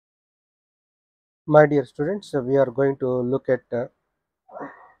My dear students, we are going to look at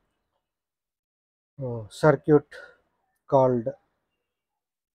circuit called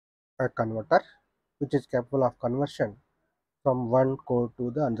a converter, which is capable of conversion from one code to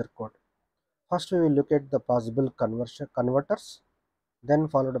the other code. First, we will look at the possible converters, then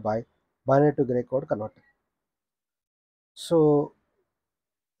followed by binary to gray code converter. So,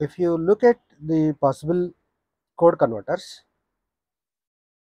 if you look at the possible code converters,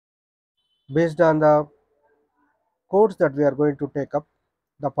 based on the codes that we are going to take up,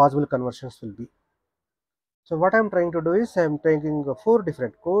 the possible conversions will be. So what I'm trying to do is I'm taking four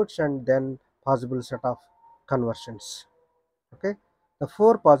different codes and then possible set of conversions. Okay, the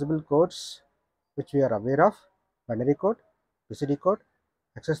four possible codes which we are aware of: binary code, BCD code,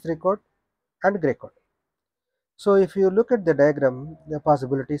 XS3 code, and gray code. So if you look at the diagram, the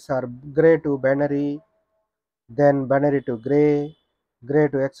possibilities are gray to binary, then binary to gray, gray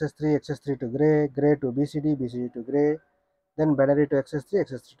to XS3, XS3 to gray, gray to BCD, BCD to gray, then binary to XS3,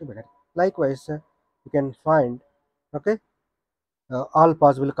 XS3 to binary. Likewise, you can find, okay, all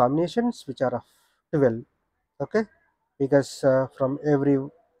possible combinations which are of 12. Okay, because from every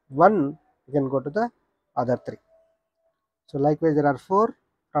one you can go to the other three. So likewise there are 4,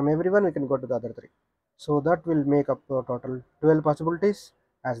 from every one we can go to the other 3. So that will make up a total 12 possibilities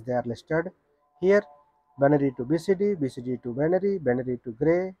as they are listed here: binary to BCD, BCD to binary, binary to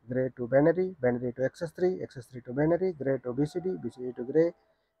gray, gray to binary, binary to XS3, XS3 to binary, gray to BCD, BCD to gray,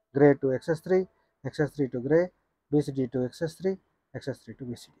 gray to XS3, XS3 to gray, BCD to XS3, XS3 to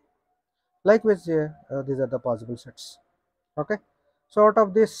BCD. Likewise, these are the possible sets. Okay, so out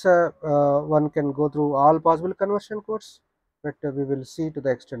of this, one can go through all possible conversion codes, but we will see to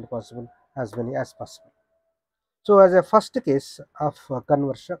the extent possible as many as possible. So, as a first case of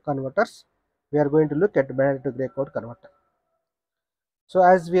converters, we are going to look at binary to gray code converter. So,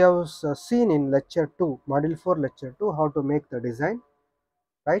 as we have seen in lecture 2, module 4, lecture 2, how to make the design,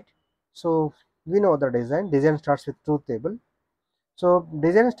 right? So, we know the design. Design starts with truth table. So,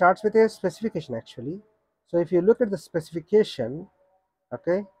 design starts with a specification actually. So, if you look at the specification,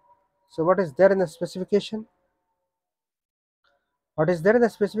 okay, so what is there in the specification? What is there in the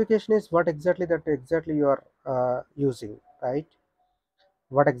specification is what exactly you are using, right?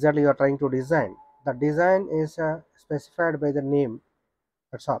 What exactly you are trying to design. The design is specified by the name.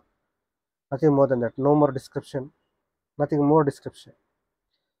 That's all. Nothing more than that. No more description. Nothing more description.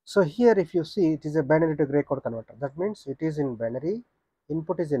 So here, if you see, it is a binary to gray code converter. That means it is in binary.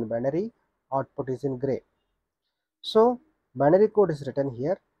 Input is in binary. Output is in gray. So binary code is written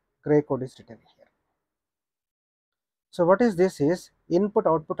here. Gray code is written here. So what is this is input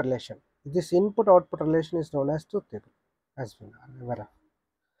output relation. This input output relation is known as truth table, as we are aware of.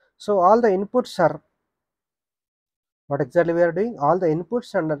 So all the inputs are, what exactly we are doing, all the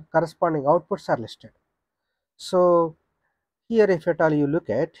inputs and the corresponding outputs are listed. So here, if at all you look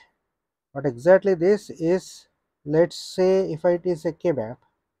at what exactly this is, let's say if it is a K map,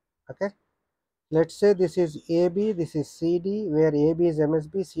 okay, let's say this is AB, this is CD, where AB is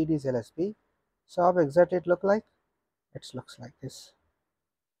MSB, CD is LSB. So how exactly it look like? It looks like this.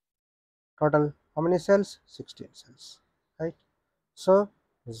 Total how many cells? 16 cells, right? So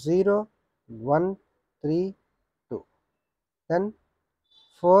 0, 1, 3, 2, then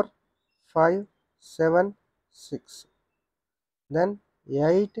 4, 5, 7, 6, then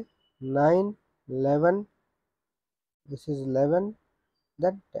 8, 9, 11, this is 11,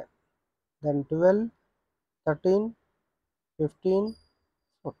 then 10, then 12, 13, 15,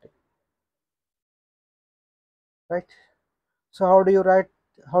 14, right? So how do you write,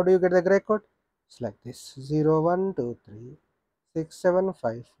 how do you get the gray code? It's like this: 0, 1, 2, 3, 6, 7,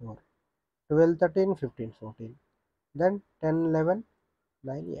 5, 4, 12, 13, 15, 14, then 10, 11,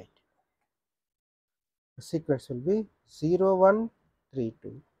 9, 8. The sequence will be 0, 1, 3,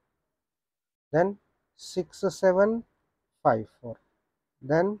 2, then 6, 7, 5, 4,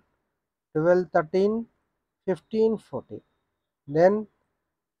 then 12, 13, 15, 14, then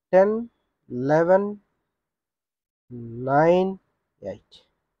 10, 11, 9, 8.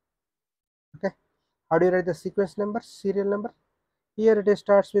 Okay, how do you write the sequence number, serial number? Here it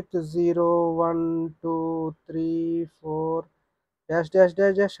starts with 0, 1, 2, 3, 4, dash dash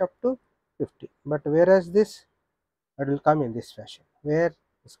dash dash up to 50. But whereas this, it will come in this fashion, where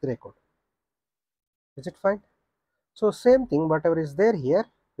is gray code. Is it fine? So same thing, whatever is there here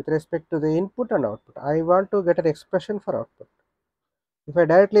with respect to the input and output, I want to get an expression for output. If I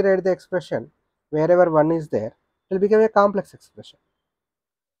directly write the expression, wherever 1 is there, it will become a complex expression.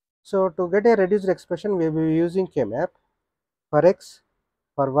 So to get a reduced expression, we will be using K-map for X,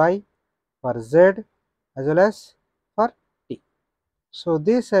 for Y, for Z, as well as for T. So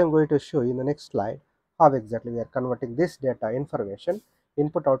this I am going to show you in the next slide how exactly we are converting this data information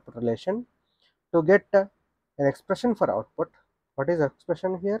input output relation to get an expression for output. What is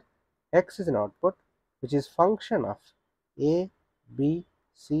expression here? X is an output which is function of A, B,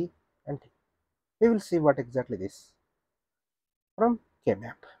 C and D. We will see what exactly this from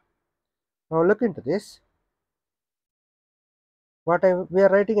K-map. Now look into this. We are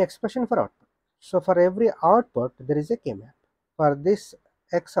writing expression for output. So for every output there is a K-map. For this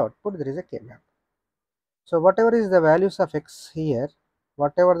X output there is a K-map. So whatever is the values of X here,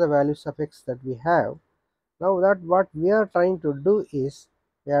 whatever the values of X that we have, now that what we are trying to do is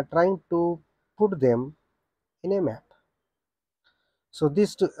we are trying to put them in a map. So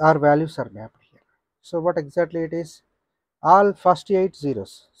these two our values are mapped here. So what exactly it is? All first 8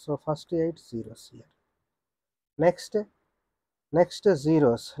 zeros. So first 8 zeros here. Next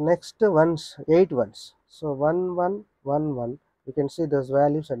zeros, next ones, 8 ones. So 1 1 1 1. You can see those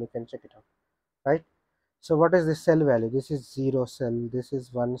values and you can check it out, right? So what is this cell value? This is 0 cell, this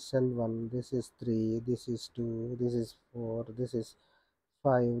is 1 cell 1, this is 3, this is 2, this is 4, this is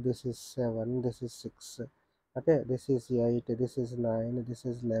 5, this is 7, this is 6. Okay, this is 8, this is 9, this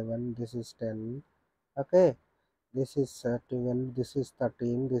is 11, this is 10. Okay, this is 12, this is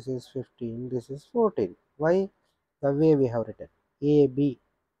 13, this is 15, this is 14. Why? The way we have written A B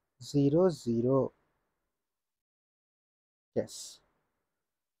 0 0. Yes.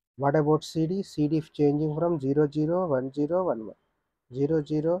 What about CD? CD changing from 0 0 1 0 1 1, 0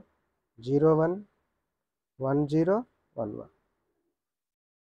 0 0 1 1 0 1 1.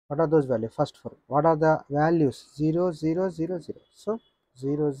 What are those values? First four. What are the values? 0 0 0 0. So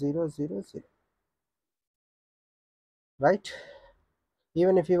 0 0 0 0. Right?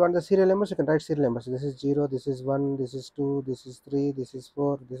 Even if you want the serial numbers, you can write serial numbers. This is 0, this is 1, this is 2, this is 3, this is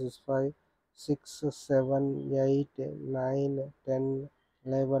 4, this is 5, 6, 7, 8, 9, 10,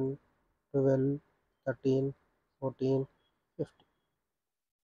 11, 12, 13, 14, 15.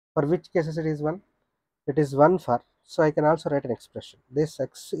 For which cases it is 1? It is 1 for. So I can also write an expression. This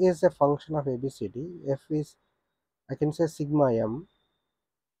X is a function of ABCD. F is, I can say sigma M.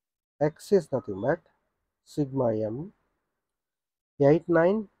 X is nothing but sigma M 8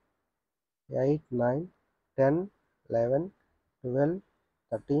 9 8 9 10 11 12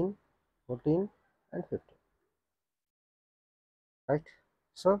 13 14 and 15, right?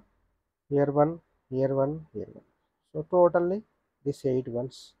 So here 1 here 1 here 1, so totally these 8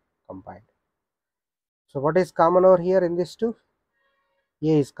 ones combined. So what is common over here in these two?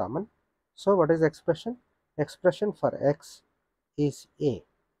 A is common. So what is the expression? Expression for X is A.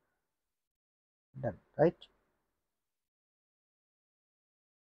 Done, right?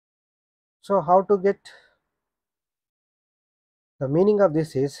 So how to get the meaning of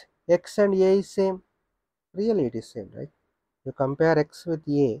this is X and A is same. Really it is same, right? You compare X with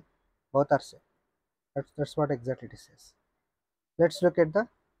A, both are same. That's what exactly it says. Let's look at the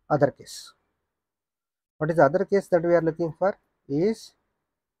other case. What is the other case that we are looking for is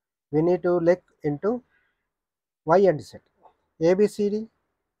we need to look into Y and Z. A, B, C, D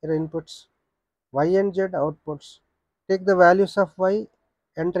are inputs, Y and Z outputs. Take the values of Y,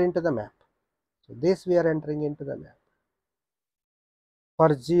 enter into the map. So this we are entering into the map.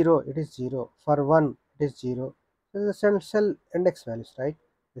 For 0 it is 0, for 1 it is 0. This is the cell index values, right?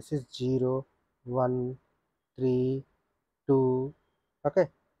 This is 0, 1, 3, 2. Okay,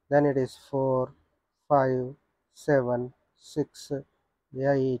 then it is 4, 5, 7, 6,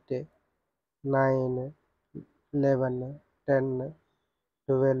 8, 9, 11, 10,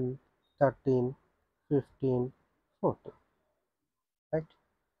 12, 13, 15, 14, right?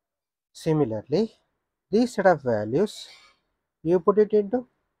 Similarly, these set of values you put it into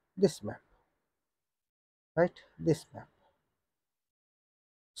this map, right? This map.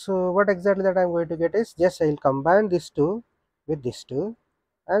 So what exactly that I'm going to get is just I'll combine this two with this two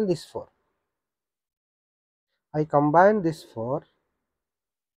and this 4. I combine this 4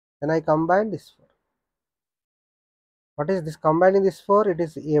 and I combine this 4. What is this combining this 4? It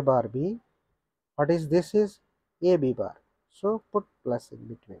is A bar B. What is this is A B bar. So put plus in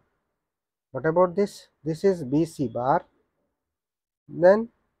between. What about this? This is B C bar. Then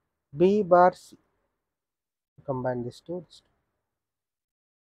B bar C. Combine this two.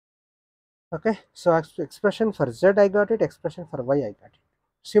 Okay. So expression for Z I got it. Expression for Y I got it.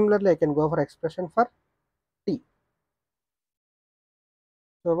 Similarly, I can go for expression for T.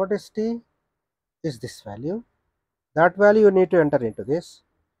 So what is T? Is this value. That value you need to enter into this.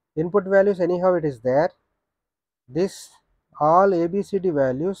 Input values anyhow it is there. This all ABCD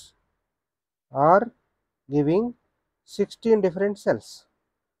values are giving 16 different cells.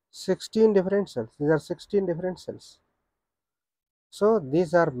 16 different cells. These are 16 different cells. So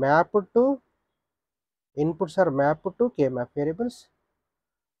these are mapped to, inputs are mapped to k map variables,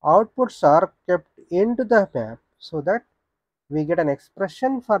 outputs are kept into the map so that we get an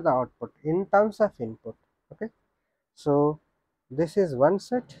expression for the output in terms of input. Okay, so this is one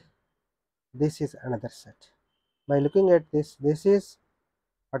set, this is another set. By looking at this, this is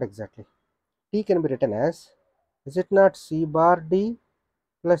what exactly? T can be written as, is it not C bar D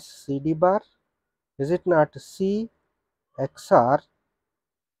plus CD bar? Is it not C XR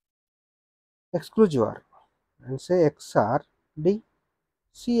exclusive OR? And say XR D,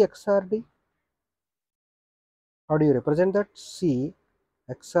 C XR D. How do you represent that? C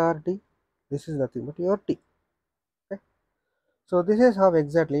XR D. This is nothing but your T. Okay. So this is how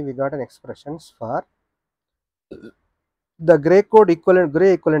exactly we got an expressions for the gray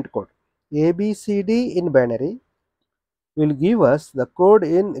equivalent code. A B C D in binary will give us the code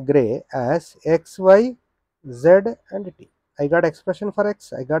in gray as X, Y, Z and T. I got expression for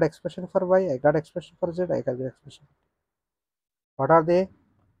X, I got expression for Y, I got expression for Z, I got the expression. What are they?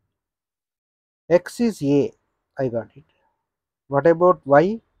 X is A, I got it. What about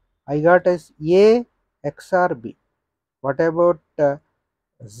Y? I got as A XR B. What about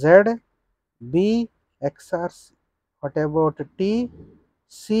Z? B XR C. What about T?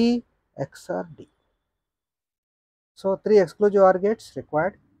 C XR D. So three exclusive OR gates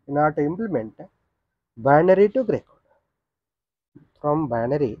required in order to implement binary to gray code. From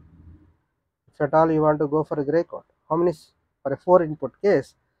binary, if at all you want to go for a gray code, how many? For a 4 input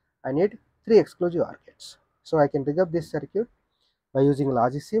case, I need 3 exclusive OR gates. So I can rig up this circuit by using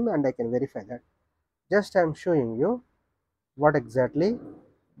logisim and I can verify that. Just I am showing you what exactly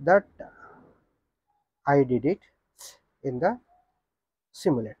that I did it in the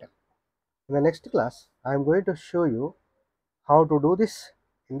simulator. In the next class, I am going to show you how to do this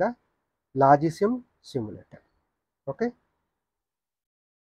in the logisim simulator. Okay.